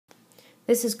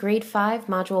This is Grade 5,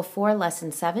 Module 4,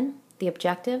 Lesson 7. The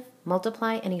objective,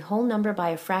 multiply any whole number by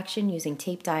a fraction using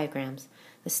tape diagrams.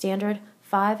 The standard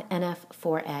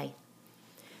 5NF4A.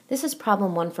 This is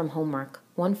problem 1 from homework,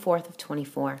 1/4 of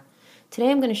 24. Today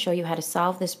I'm going to show you how to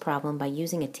solve this problem by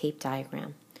using a tape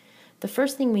diagram. The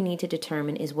first thing we need to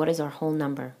determine is what is our whole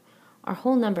number. Our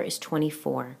whole number is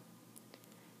 24.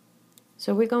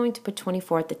 So we're going to put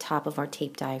 24 at the top of our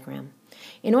tape diagram.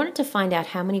 In order to find out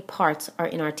how many parts are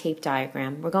in our tape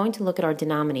diagram, we're going to look at our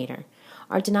denominator.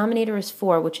 Our denominator is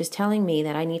 4, which is telling me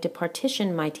that I need to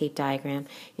partition my tape diagram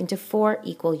into 4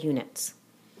 equal units.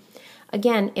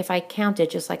 Again, if I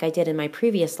counted just like I did in my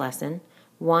previous lesson,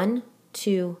 1,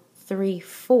 2, 3,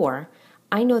 4,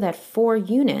 I know that 4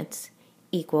 units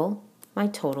equal my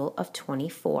total of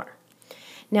 24.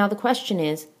 Now the question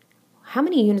is, how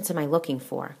many units am I looking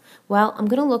for? Well, I'm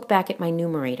going to look back at my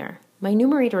numerator. My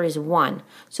numerator is 1,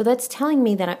 so that's telling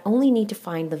me that I only need to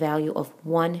find the value of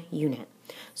 1 unit.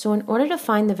 So in order to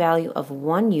find the value of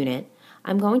 1 unit,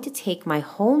 I'm going to take my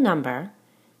whole number,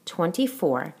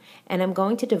 24, and I'm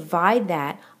going to divide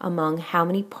that among how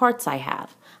many parts I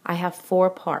have. I have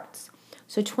 4 parts.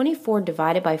 So 24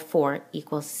 divided by 4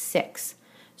 equals 6.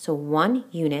 So 1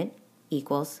 unit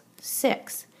equals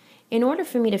 6. In order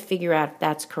for me to figure out if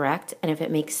that's correct and if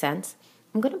it makes sense,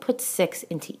 I'm going to put 6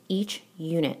 into each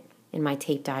unit in my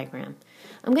tape diagram.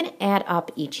 I'm going to add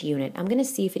up each unit. I'm going to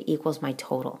see if it equals my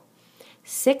total.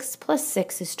 6 plus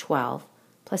 6 is 12,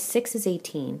 plus 6 is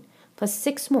 18, plus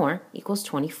 6 more equals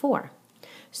 24.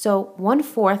 So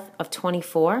 1/4 of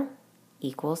 24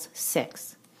 equals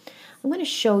 6. I'm going to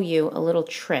show you a little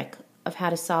trick of how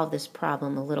to solve this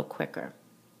problem a little quicker.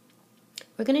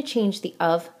 We're going to change the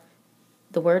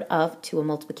word of to a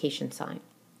multiplication sign.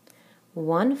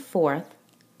 1/4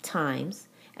 times,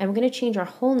 and we're going to change our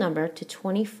whole number to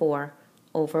 24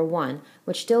 over 1,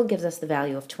 which still gives us the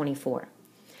value of 24.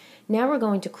 Now we're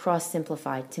going to cross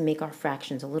simplify to make our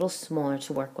fractions a little smaller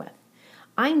to work with.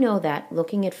 I know that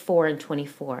looking at 4 and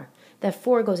 24, that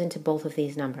 4 goes into both of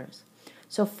these numbers.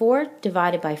 So 4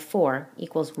 divided by 4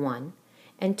 equals 1,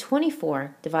 and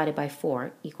 24 divided by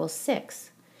 4 equals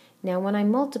 6. Now when I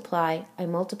multiply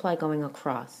going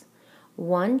across.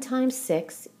 1 times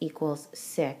 6 equals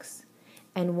 6,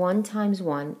 and 1 times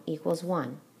 1 equals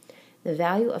 1. The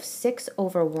value of 6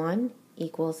 over 1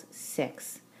 equals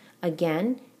 6.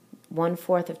 Again,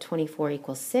 1/4 of 24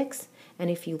 equals 6, and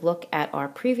if you look at our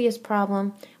previous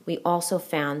problem, we also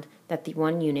found that the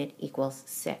 1 unit equals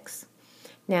 6.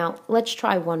 Now, let's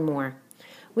try one more.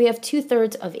 We have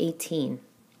 2/3 of 18.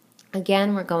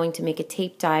 Again, we're going to make a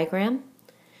tape diagram,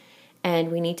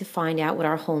 and we need to find out what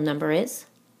our whole number is.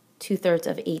 2/3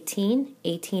 of 18.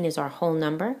 18 is our whole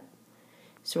number.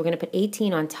 So we're going to put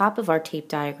 18 on top of our tape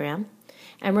diagram,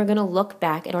 and we're going to look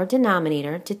back at our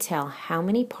denominator to tell how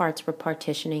many parts we're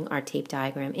partitioning our tape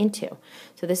diagram into.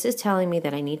 So this is telling me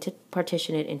that I need to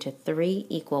partition it into 3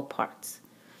 equal parts.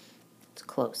 It's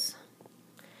close.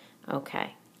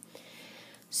 Okay.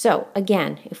 So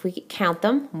again, if we count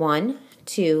them, 1,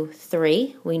 2,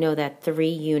 3, we know that 3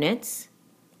 units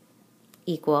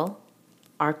equal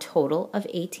our total of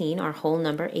 18, our whole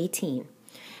number 18.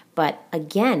 But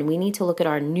again, we need to look at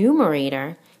our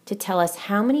numerator to tell us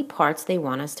how many parts they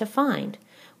want us to find.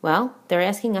 Well, they're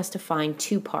asking us to find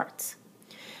 2 parts.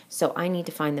 So I need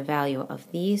to find the value of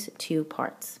these 2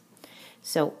 parts.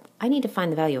 So I need to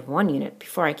find the value of 1 unit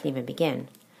before I can even begin.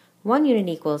 1 unit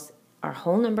equals our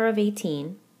whole number of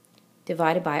 18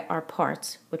 divided by our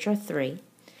parts, which are 3,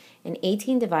 and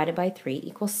 18 divided by 3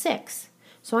 equals 6.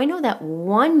 So I know that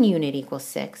 1 unit equals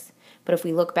 6, but if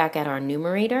we look back at our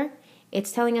numerator,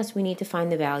 it's telling us we need to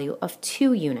find the value of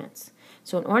 2 units.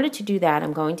 So in order to do that,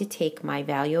 I'm going to take my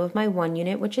value of my 1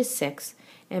 unit, which is 6,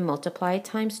 and multiply it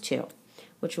times 2,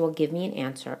 which will give me an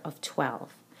answer of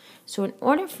 12. So in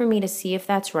order for me to see if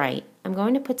that's right, I'm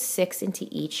going to put 6 into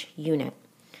each unit.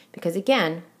 Because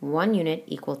again, 1 unit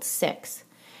equals 6.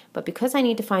 But because I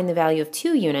need to find the value of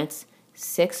 2 units,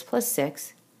 6 plus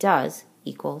 6 does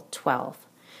equal 12.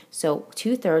 So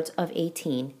 2/3 of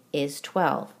 18 is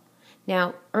 12.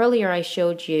 Now, earlier I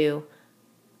showed you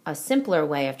a simpler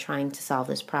way of trying to solve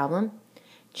this problem,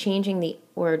 changing the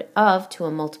word of to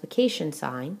a multiplication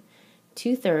sign,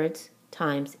 2/3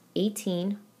 times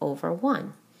 18 over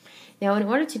 1. Now, in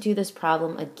order to do this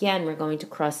problem, again, we're going to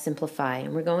cross simplify,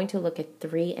 and we're going to look at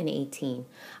 3 and 18.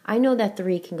 I know that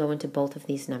 3 can go into both of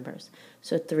these numbers.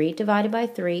 So 3 divided by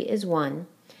 3 is 1,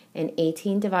 and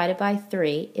 18 divided by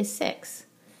 3 is 6.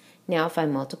 Now, if I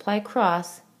multiply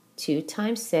across, 2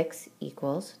 times 6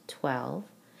 equals 12,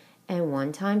 and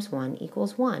 1 times 1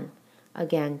 equals 1.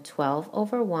 Again, 12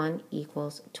 over 1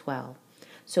 equals 12.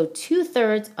 So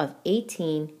 2/3 of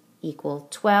 18 equal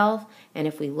 12. And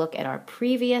if we look at our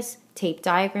previous tape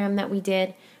diagram that we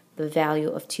did, the value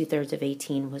of 2/3 of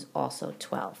 18 was also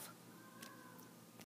 12.